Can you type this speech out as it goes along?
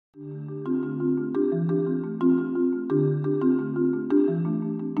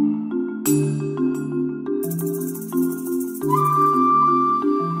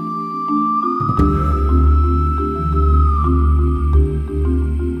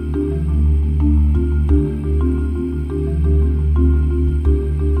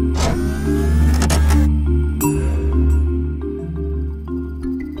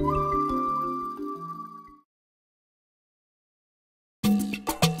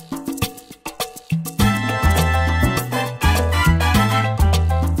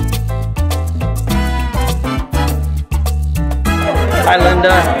Hi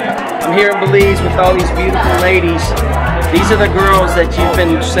Linda, I'm here in Belize with all these beautiful ladies. These are the girls that you've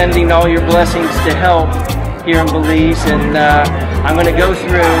been sending all your blessings to help here in Belize, and I'm going to go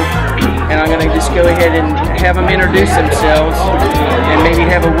through and I'm going to just go ahead and have them introduce themselves and maybe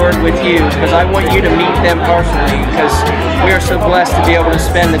have a word with you, because I want you to meet them personally, because we are so blessed to be able to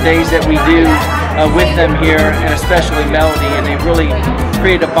spend the days that we do with them here, and especially Melody, and they really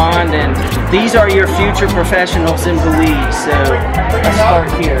create a bond, and these are your future professionals in Belize. So let's start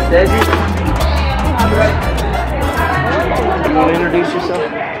here. Desi, you want to introduce yourself?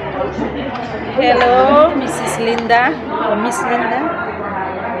 Hello, Mrs. Linda, or Miss Linda.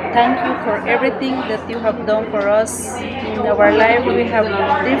 Thank you for everything that you have done for us in our life. We have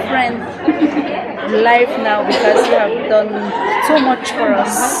different life now because you have done so much for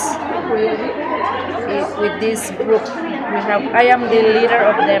us. With this group, I am the leader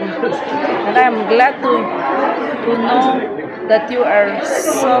of them, and I am glad to know that you are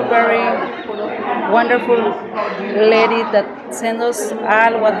so very wonderful lady that send us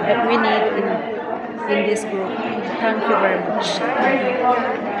all what we need in this group. Thank you very much.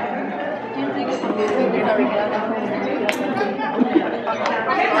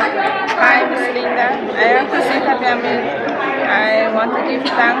 Hi, Miss Linda. I am Priscilla Biamil. I want to give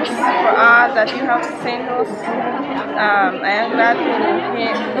thanks for all that you have sent us. I am glad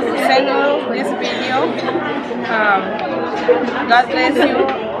to send you this video. God bless you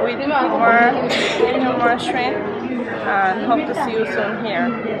with more strength, and hope to see you soon here.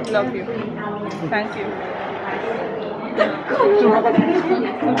 Love you. Thank you.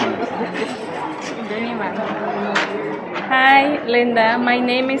 Hi Linda, my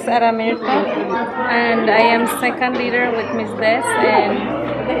name is Aramirta and I am second leader with Miss Des, and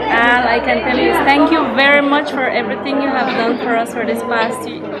all I can tell you is thank you very much for everything you have done for us for this past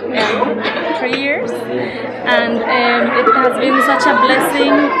 3 years, and it has been such a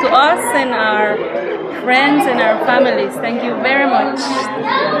blessing to us and our friends and our families. Thank you very much.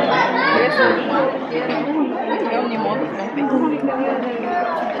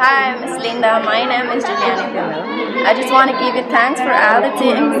 Hi, Miss Linda. My name is Juliana Camille. I just want to give you thanks for all the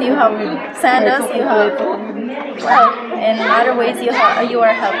things you have sent us. You have, well, in other ways you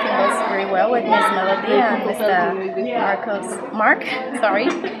are helping us very well with Miss Melody and Mr. Mark. Sorry,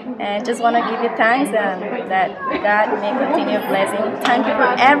 and just want to give you thanks, and that God may continue blessing. Thank you for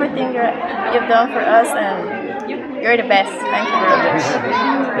everything you've done for us, and you're the best. Thank you very much.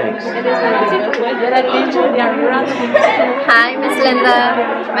 Hi, Miss Linda.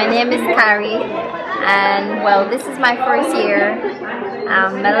 My name is Carrie, and well, this is my first year.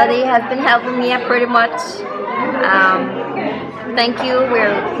 Melody has been helping me out pretty much. Thank you.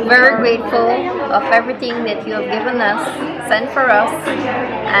 We're very grateful of everything that you have given us, sent for us,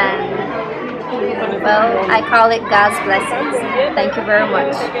 and well, I call it God's blessings. Thank you very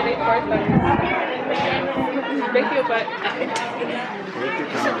much.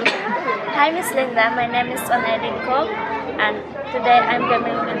 Hi, Miss Linda. My name is Onelin Kog, and today I'm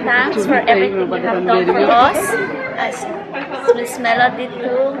giving you thanks for everything you have done for us, as Miss Melody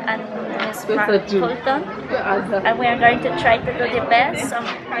too, and Miss Fulton. And we are going to try to do the best. I'm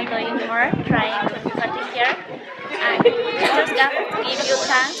doing more, trying to take care. And I just got to give you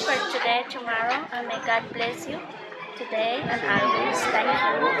thanks for today, tomorrow, and may God bless you today and always. Thank you.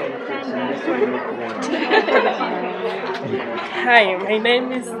 Hi, my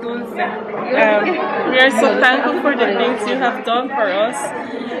name is Dulce. We are so thankful for the things you have done for us.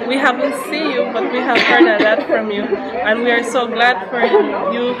 We haven't seen you, but we have heard a lot from you, and we are so glad for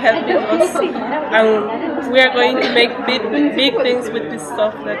you helping us. And we are going to make big things with this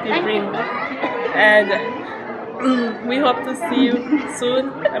stuff that you bring. And we hope to see you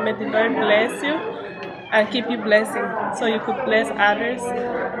soon, and may the Lord bless you and keep you blessing, so you could bless others.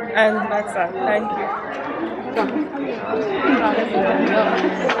 And that's all. Thank you.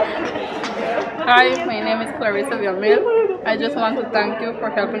 Hi, my name is Clarissa Villamil. I just want to thank you for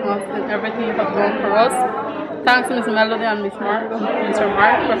helping us in everything you have done for us. Thanks Miss Melody and Mr. Mark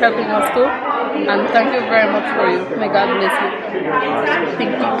for helping us too. And thank you very much for you. May God bless you.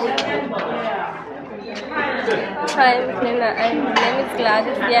 Thank you. Hi, Miss Linda. My name is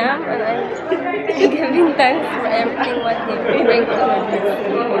Gladys Yam, and I'm giving thanks for everything what they bring to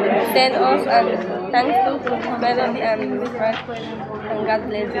send us, and thanks to Melody and Miss Mark, and God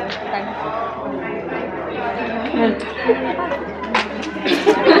bless you. Thanks.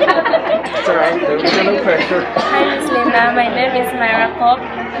 It's alright, there was no pressure. Hi, Miss Linda. My name is Myra Kopp.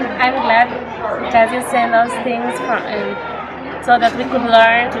 I'm glad because you send us things from, so that we could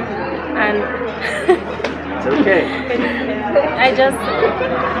learn, and It's okay. I just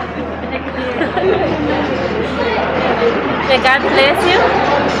may God bless you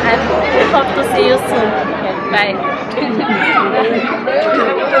and we hope to see you soon. Bye.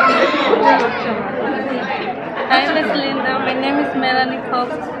 Hi Miss Linda, my name is Melanie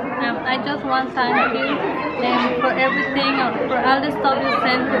Cox. I just want to thank you for everything, for all the stuff you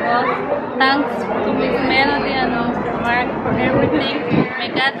sent to us. Thanks to Miss Melody and Mr. Mark for everything.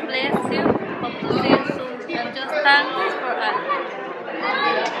 May God bless you. Hope to see you soon. And just thanks for us.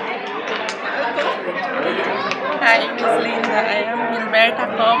 Hi, Miss Linda. I am Gilberta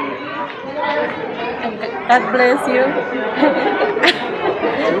Cobb. God bless you.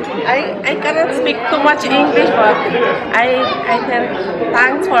 I cannot speak too much English, but I tell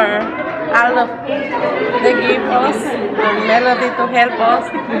thanks for all of they give us and Melody to help us.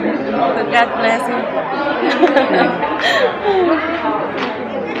 So God bless you.